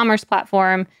 their commerce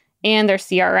platform, and their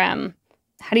CRM?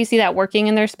 How do you see that working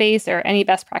in their space, or any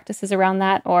best practices around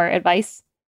that or advice?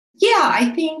 Yeah, I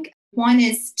think one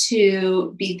is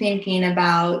to be thinking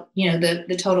about,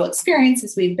 the total experience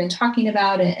as we've been talking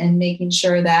about, and making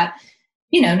sure that,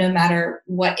 no matter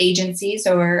what agencies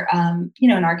or,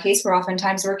 in our case, we're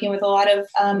oftentimes working with a lot of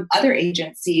other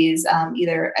agencies,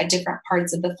 either at different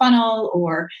parts of the funnel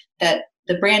or that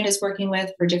the brand is working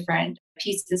with for different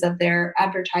pieces of their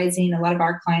advertising. A lot of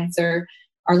our clients are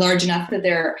large enough that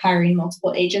they're hiring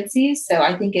multiple agencies. So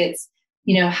I think it's,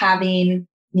 having,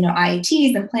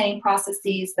 IETs and planning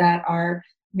processes that are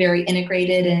very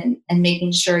integrated and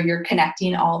making sure you're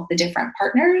connecting all of the different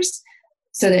partners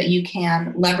so that you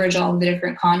can leverage all of the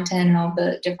different content and all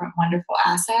the different wonderful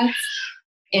assets.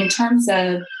 In terms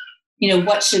of,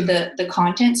 what should the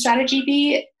content strategy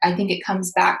be? I think it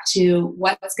comes back to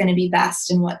what's going to be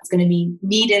best and what's going to be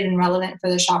needed and relevant for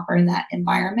the shopper in that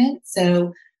environment.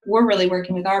 So we're really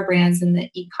working with our brands in the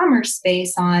e-commerce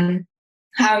space on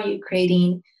how are you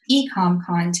creating e-com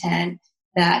content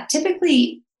that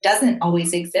typically doesn't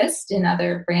always exist in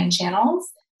other brand channels.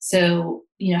 So,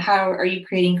 how are you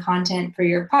creating content for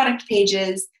your product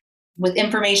pages with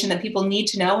information that people need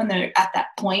to know when they're at that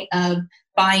point of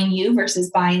buying you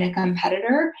versus buying a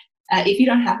competitor? If you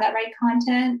don't have that right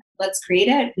content, let's create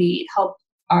it. We help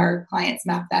our clients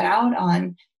map that out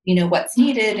on, what's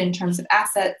needed in terms of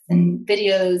assets and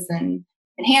videos and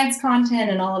enhanced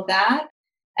content and all of that.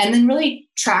 And then really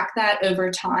track that over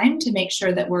time to make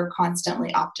sure that we're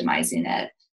constantly optimizing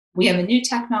it. We have a new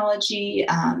technology,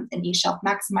 an eShelf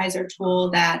Maximizer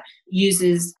tool that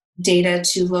uses data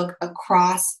to look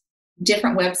across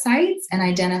different websites and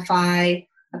identify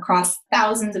across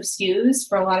thousands of SKUs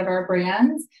for a lot of our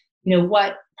brands,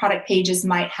 what product pages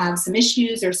might have some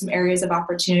issues or some areas of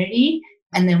opportunity,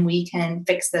 and then we can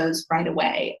fix those right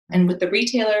away. And with the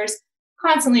retailers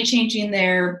constantly changing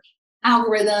their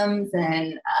algorithms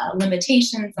and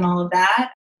limitations and all of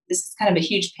that, this is kind of a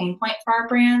huge pain point for our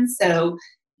brands. So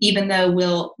even though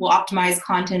we'll optimize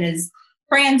content as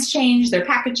brands change their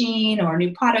packaging or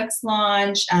new products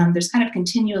launch, there's kind of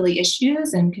continually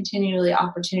issues and continually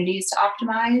opportunities to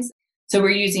optimize. So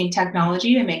we're using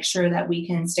technology to make sure that we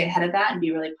can stay ahead of that and be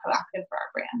really proactive for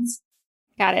our brands.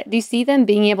 Got it. Do you see them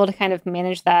being able to kind of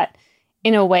manage that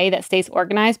in a way that stays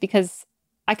organized? Because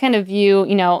I kind of view,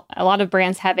 a lot of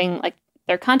brands having like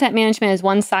their content management is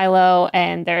one silo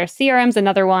and their CRM's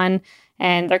another one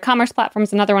and their commerce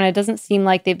platform's another one. It doesn't seem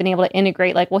like they've been able to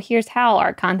integrate like, well, here's how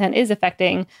our content is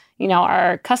affecting,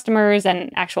 our customers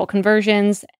and actual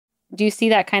conversions. Do you see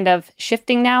that kind of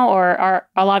shifting now, or are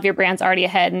a lot of your brands already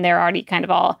ahead and they're already kind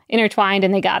of all intertwined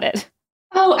and they got it?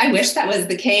 Oh, I wish that was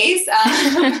the case.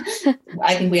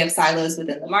 I think we have silos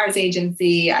within the Mars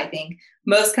agency. I think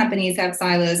most companies have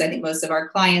silos. I think most of our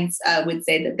clients would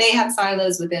say that they have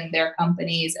silos within their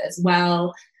companies as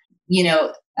well.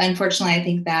 Unfortunately, I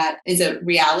think that is a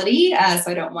reality.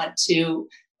 So I don't want to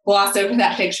gloss over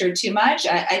that picture too much.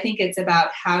 I think it's about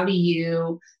how do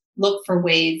you look for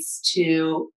ways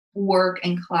to work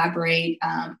and collaborate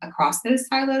across those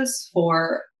silos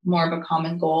for more of a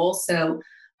common goal. So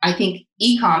I think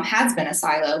e-com has been a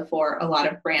silo for a lot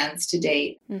of brands to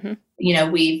date.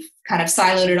 Mm-hmm. We've kind of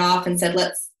siloed it off and said,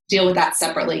 let's deal with that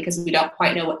separately because we don't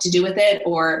quite know what to do with it,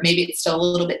 or maybe it's still a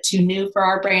little bit too new for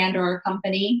our brand or our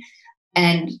company.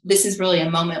 And this is really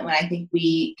a moment when I think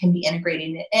we can be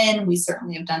integrating it in. We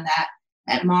certainly have done that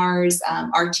at Mars.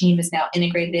 Our team is now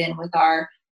integrated in with our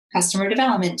customer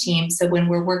development team. So when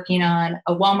we're working on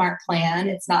a Walmart plan,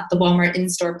 it's not the Walmart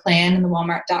in-store plan and the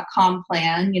Walmart.com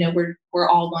plan. We're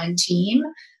all one team.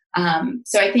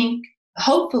 So I think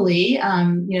hopefully,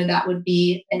 that would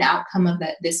be an outcome of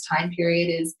this time period,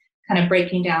 is kind of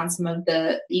breaking down some of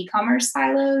the e-commerce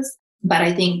silos. But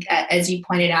I think, as you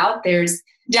pointed out, there's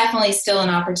definitely still an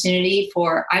opportunity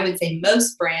for, I would say,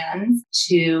 most brands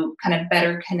to kind of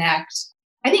better connect.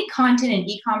 I think content and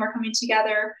e-commerce coming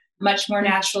together much more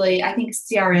naturally. I think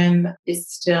CRM is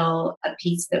still a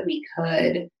piece that we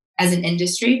could, as an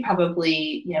industry,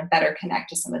 probably, better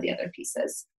connect to some of the other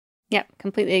pieces. Yep,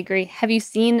 completely agree. Have you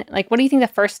seen, what do you think the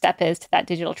first step is to that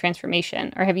digital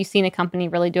transformation? Or have you seen a company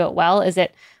really do it well? Is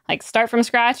it start from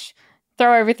scratch,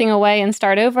 throw everything away and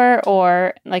start over?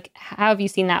 Or how have you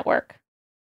seen that work?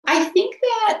 I think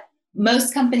that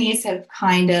most companies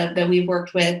that we've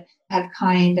worked with have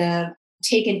kind of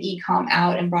taken e-com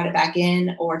out and brought it back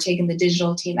in, or taken the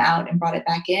digital team out and brought it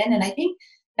back in. And I think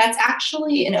that's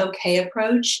actually an okay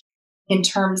approach in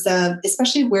terms of,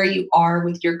 especially where you are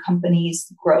with your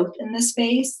company's growth in this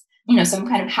space. So I'm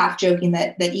kind of half joking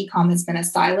that e-com has been a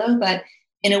silo, but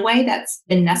in a way that's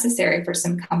been necessary for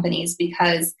some companies,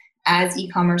 because as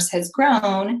e-commerce has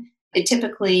grown, it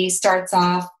typically starts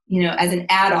off, as an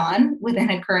add-on within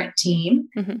a current team.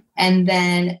 Mm-hmm. And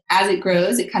then as it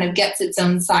grows, it kind of gets its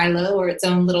own silo or its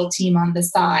own little team on the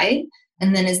side.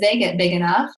 And then as they get big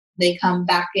enough, they come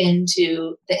back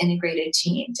into the integrated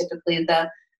team, typically the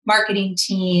marketing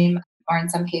team, or in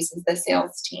some cases, the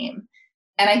sales team.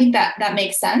 And I think that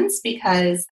makes sense,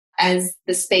 because as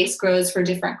the space grows for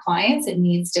different clients, it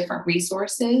needs different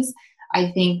resources.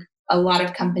 I think a lot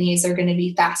of companies are going to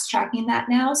be fast tracking that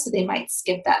now. So they might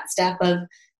skip that step of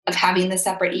having the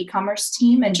separate e-commerce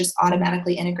team and just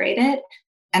automatically integrate it.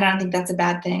 And I don't think that's a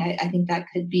bad thing. I think that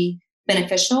could be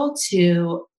beneficial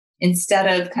to,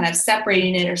 instead of kind of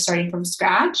separating it or starting from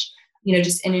scratch,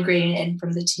 just integrating it in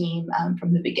from the team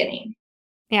from the beginning.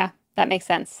 Yeah, that makes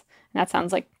sense. And that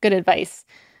sounds like good advice.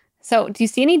 So do you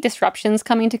see any disruptions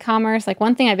coming to commerce?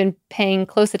 One thing I've been paying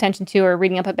close attention to or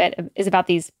reading up a bit is about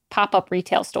these pop-up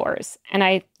retail stores. And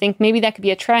I think maybe that could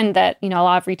be a trend that, a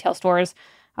lot of retail stores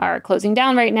are closing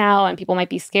down right now, and people might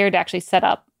be scared to actually set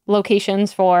up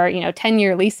locations for,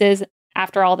 10-year leases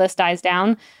after all this dies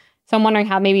down. So I'm wondering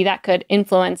how maybe that could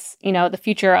influence, the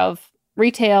future of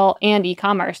retail and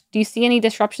e-commerce. Do you see any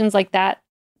disruptions like that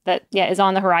is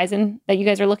on the horizon that you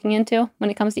guys are looking into when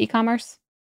it comes to e-commerce?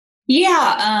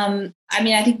 Yeah.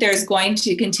 I think there's going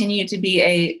to continue to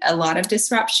be a lot of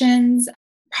disruptions,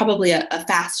 probably a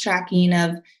fast tracking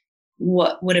of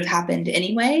what would have happened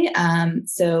anyway.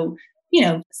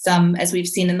 Some, as we've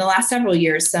seen in the last several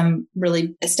years, some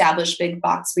really established big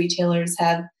box retailers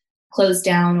have closed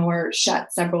down or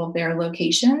shut several of their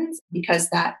locations because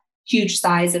that huge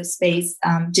size of space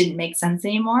didn't make sense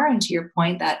anymore. And to your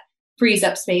point, that frees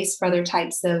up space for other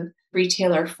types of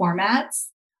retailer formats.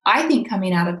 I think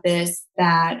coming out of this,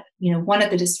 that, one of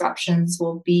the disruptions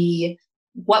will be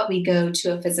what we go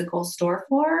to a physical store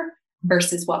for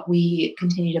versus what we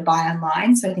continue to buy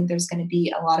online. So I think there's going to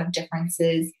be a lot of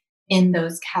differences in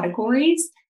those categories,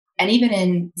 and even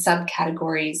in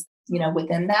subcategories,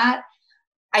 within that.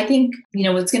 I think,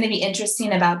 what's going to be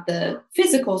interesting about the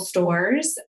physical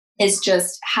stores is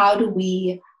just how do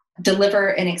we deliver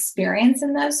an experience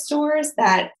in those stores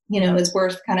that, is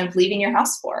worth kind of leaving your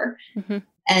house for. Mm-hmm.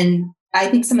 And I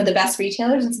think some of the best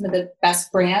retailers and some of the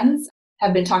best brands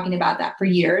have been talking about that for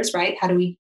years, right? How do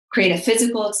we create a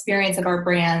physical experience of our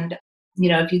brand?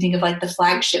 If you think of the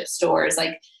flagship stores,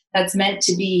 that's meant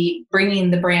to be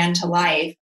bringing the brand to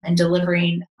life and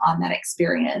delivering on that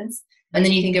experience. And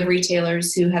then you think of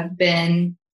retailers who have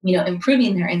been,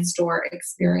 improving their in-store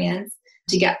experience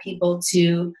to get people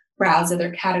to browse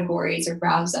other categories or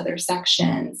browse other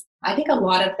sections. I think a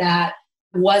lot of that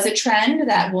was a trend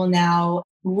that will now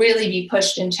really be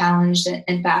pushed and challenged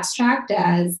and fast-tracked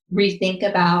as rethink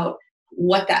about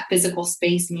what that physical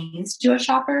space means to a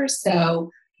shopper.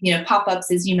 So,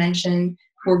 pop-ups, as you mentioned,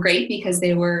 were great because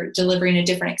they were delivering a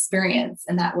different experience.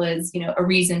 And that was, a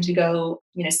reason to go,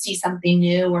 see something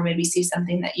new, or maybe see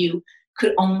something that you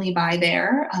could only buy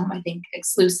there. I think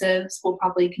exclusives will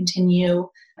probably continue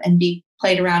and be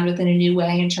played around with in a new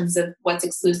way in terms of what's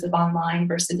exclusive online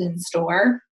versus in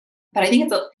store. But I think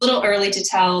it's a little early to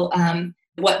tell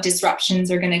what disruptions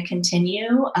are going to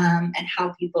continue and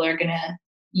how people are going to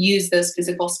use those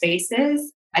physical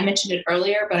spaces. I mentioned it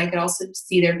earlier, but I could also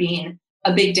see there being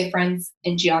a big difference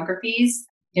in geographies.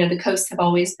 The coasts have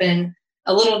always been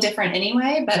a little different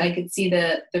anyway, but I could see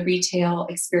the retail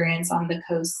experience on the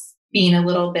coasts being a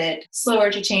little bit slower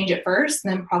to change at first,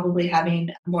 and then probably having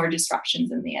more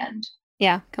disruptions in the end.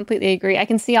 Yeah, completely agree. I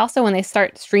can see also when they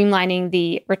start streamlining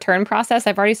the return process,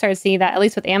 I've already started seeing that, at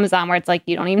least with Amazon, where it's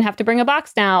you don't even have to bring a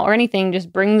box now or anything,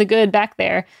 just bring the good back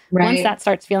there. Right. Once that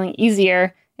starts feeling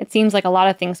easier, it seems like a lot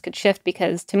of things could shift,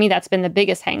 because to me, that's been the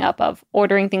biggest hang up of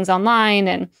ordering things online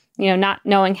and, not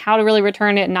knowing how to really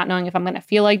return it and not knowing if I'm going to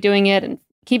feel like doing it and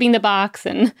keeping the box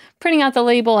and printing out the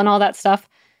label and all that stuff.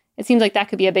 It seems like that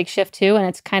could be a big shift too. And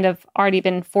it's kind of already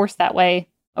been forced that way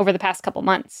over the past couple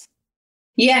months.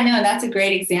 Yeah, no, that's a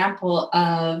great example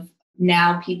of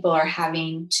now people are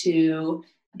having to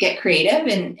get creative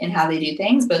in how they do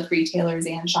things, both retailers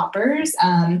and shoppers.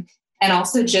 And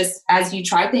also just as you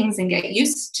try things and get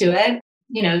used to it,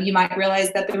 you might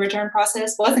realize that the return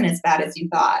process wasn't as bad as you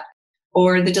thought,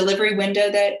 or the delivery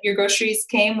window that your groceries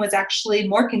came was actually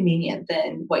more convenient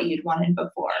than what you'd wanted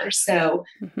before. So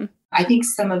I think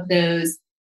some of those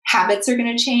habits are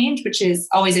going to change, which is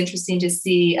always interesting to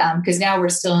see, because now we're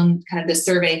still in kind of the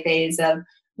survey phase of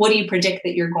what do you predict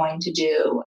that you're going to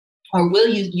do, or will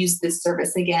you use this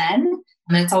service again?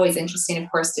 And it's always interesting, of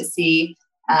course, to see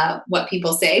what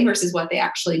people say versus what they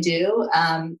actually do.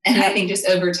 And I think just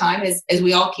over time, as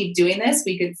we all keep doing this,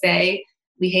 we could say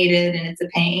we hate it and it's a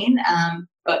pain.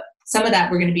 But some of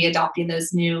that, we're going to be adopting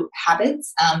those new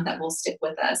habits that will stick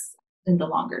with us in the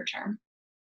longer term.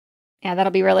 Yeah,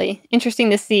 that'll be really interesting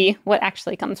to see what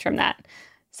actually comes from that.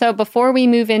 So before we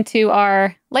move into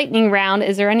our lightning round,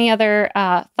 is there any other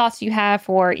thoughts you have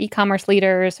for e-commerce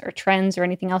leaders or trends or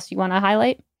anything else you want to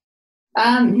highlight?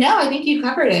 No, I think you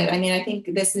covered it. I mean, I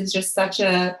think this is just such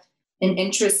an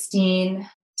interesting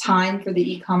time for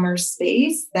the e-commerce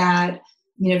space that,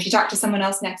 if you talk to someone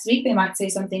else next week, they might say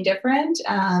something different.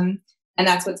 And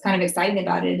that's what's kind of exciting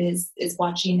about it is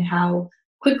watching how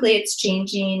quickly it's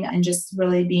changing and just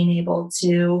really being able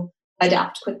to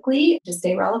adapt quickly to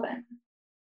stay relevant.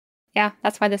 Yeah,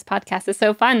 that's why this podcast is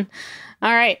so fun.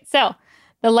 All right. So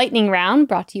the lightning round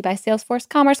brought to you by Salesforce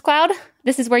Commerce Cloud.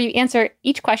 This is where you answer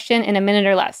each question in a minute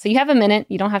or less. So you have a minute.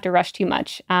 You don't have to rush too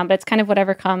much, but it's kind of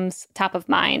whatever comes top of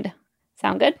mind.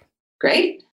 Sound good?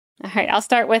 Great. All right. I'll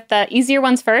start with the easier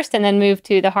ones first and then move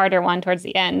to the harder one towards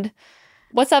the end.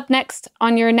 What's up next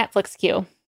on your Netflix queue?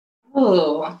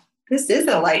 Oh, this is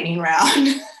a lightning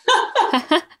round.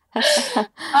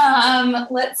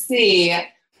 Let's see.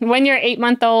 When your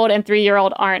 8-month-old and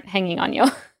 3-year-old aren't hanging on you.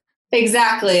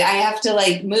 Exactly. I have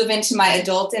to move into my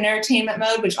adult entertainment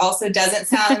mode, which also doesn't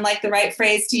sound like the right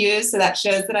phrase to use. So that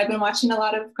shows that I've been watching a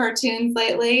lot of cartoons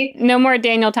lately. No more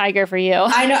Daniel Tiger for you.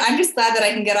 I know. I'm just glad that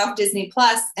I can get off Disney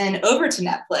Plus and over to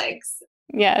Netflix.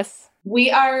 Yes.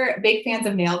 We are big fans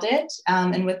of Nailed It.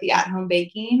 And with the at-home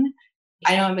baking,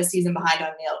 I know I'm a season behind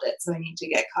on Nailed It, so I need to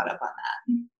get caught up on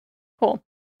that. Cool.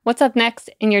 What's up next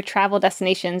in your travel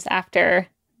destinations after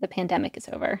the pandemic is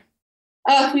over?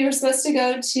 We were supposed to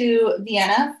go to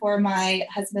Vienna for my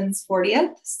husband's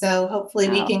 40th. So hopefully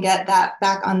we can get that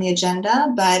back on the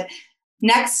agenda. But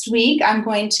next week, I'm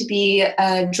going to be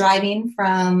driving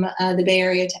from the Bay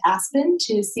Area to Aspen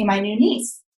to see my new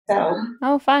niece.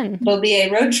 So fun. It'll be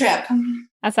a road trip.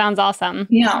 That sounds awesome.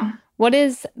 Yeah. What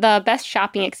is the best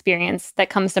shopping experience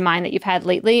that comes to mind that you've had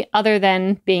lately, other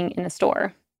than being in a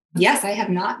store? Yes, I have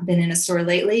not been in a store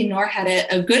lately, nor had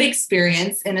a good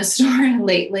experience in a store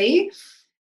lately.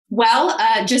 Well,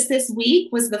 just this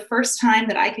week was the first time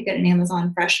that I could get an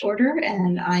Amazon Fresh order,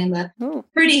 and I'm a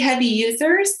pretty heavy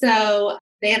user, so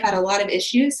they have had a lot of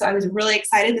issues. So I was really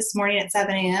excited this morning at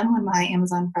 7 a.m. when my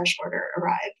Amazon Fresh order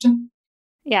arrived.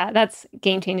 Yeah, that's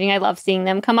game-changing. I love seeing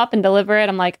them come up and deliver it.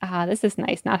 I'm like, this is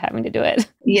nice not having to do it.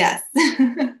 Yes.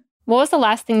 What was the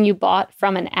last thing you bought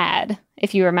from an ad,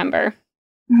 if you remember?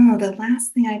 Oh, the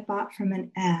last thing I bought from an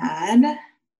ad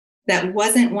that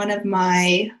wasn't one of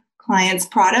my clients'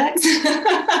 products.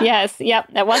 Yes.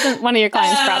 Yep. That wasn't one of your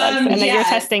clients' products and that you're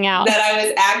testing out. That I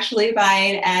was actually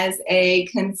buying as a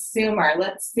consumer.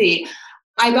 Let's see.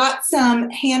 I bought some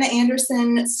Hannah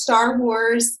Anderson Star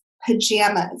Wars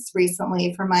pajamas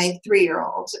recently for my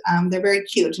 3-year-old. They're very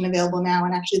cute and available now.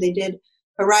 And actually they did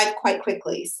arrive quite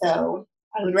quickly. So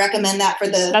I would recommend that for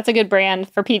That's a good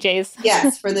brand for PJs.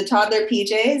 Yes, for the toddler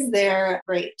PJs, they're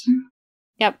great.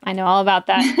 Yep, I know all about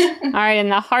that. All right,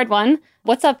 and the hard one,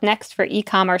 what's up next for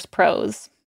e-commerce pros?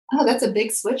 Oh, that's a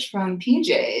big switch from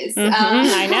PJs.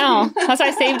 I know. That's why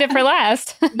I saved it for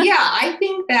last. Yeah, I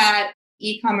think that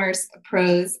e-commerce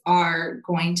pros are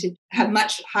going to have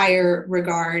much higher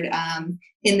regard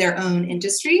in their own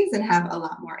industries and have a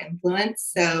lot more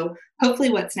influence. So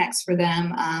hopefully what's next for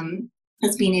them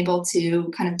is being able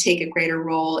to kind of take a greater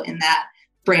role in that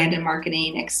brand and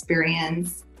marketing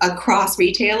experience across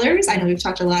retailers. I know we've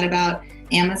talked a lot about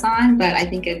Amazon, but I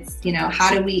think it's,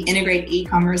 how do we integrate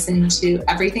e-commerce into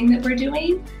everything that we're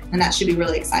doing? And that should be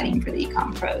really exciting for the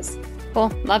e-com pros.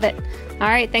 Cool. Love it. All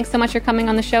right. Thanks so much for coming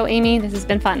on the show, Amy. This has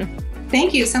been fun.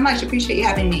 Thank you so much. Appreciate you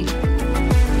having me.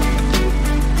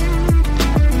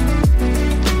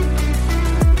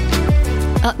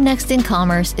 Up Next in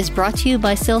Commerce is brought to you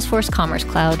by Salesforce Commerce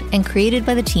Cloud and created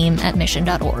by the team at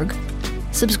Mission.org.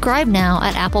 Subscribe now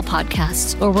at Apple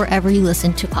Podcasts or wherever you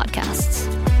listen to podcasts.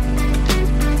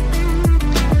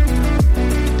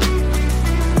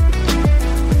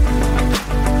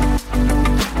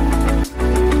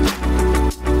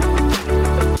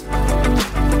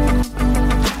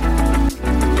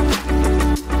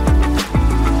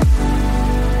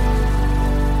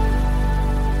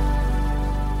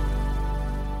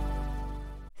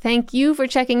 Thank you for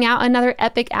checking out another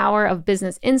epic hour of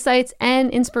business insights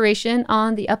and inspiration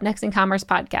on the Up Next in Commerce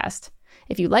podcast.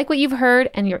 If you like what you've heard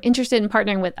and you're interested in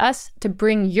partnering with us to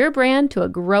bring your brand to a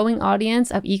growing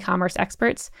audience of e-commerce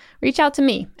experts, reach out to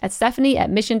me at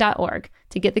Stephanie@Mission.org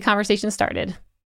to get the conversation started.